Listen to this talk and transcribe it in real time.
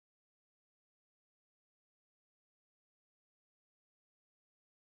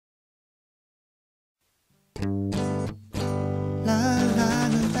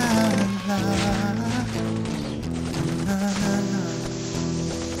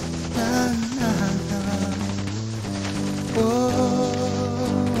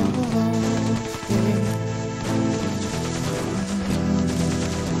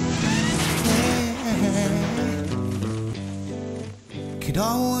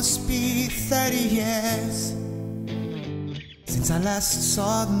almost be 30 years since I last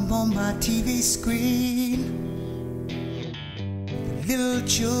saw them on my TV screen. The little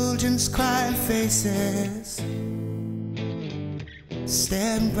children's crying faces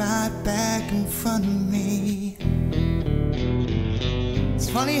staring right back in front of me. It's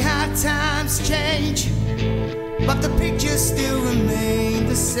funny how times change, but the pictures still remain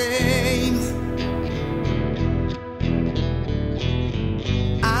the same.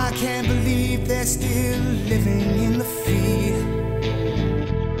 I can't believe they're still living in the fear,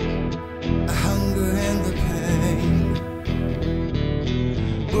 the hunger and the pain.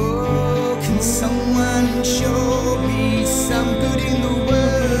 Oh, can someone show me some good in the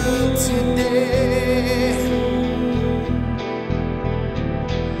world today?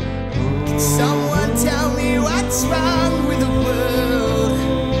 Can someone tell me what's wrong with the world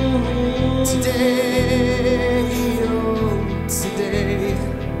today? Oh, today.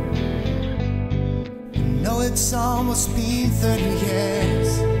 It's almost been 30 years.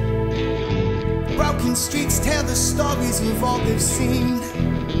 Broken streets tell the stories of all they've seen,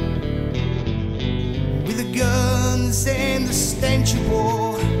 with the guns and the stench of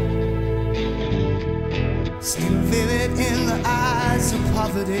war still vivid in the eyes of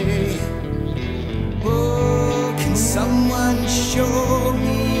poverty. Oh, can someone show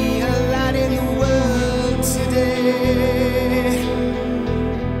me a light in the world today?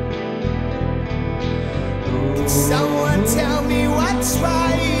 Someone tell me what's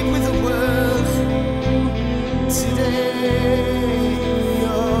right with the world today,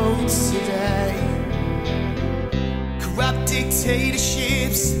 oh today. Corrupt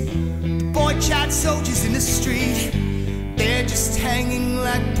dictatorships, the boy-child soldiers in the street, they're just hanging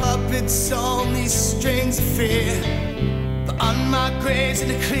like puppets on these strings of fear. The unmarked graves in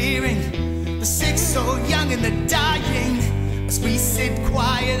the clearing, the sick so young and the dying, as we sit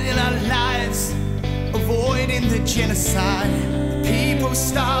quiet in our lives, avoiding the genocide. The people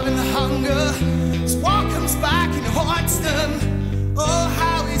starving the hunger, as war comes back and haunts them. Oh,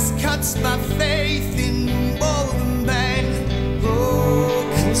 how it cuts my faith in more than man. Oh,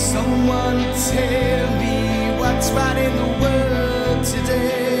 can someone tell me what's right in the world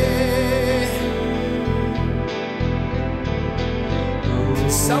today? Can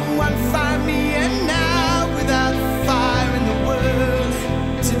someone find me an hour without fire in the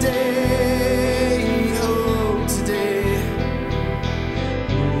world today?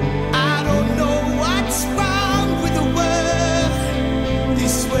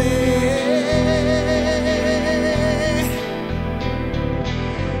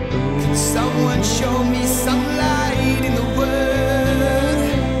 Someone show me some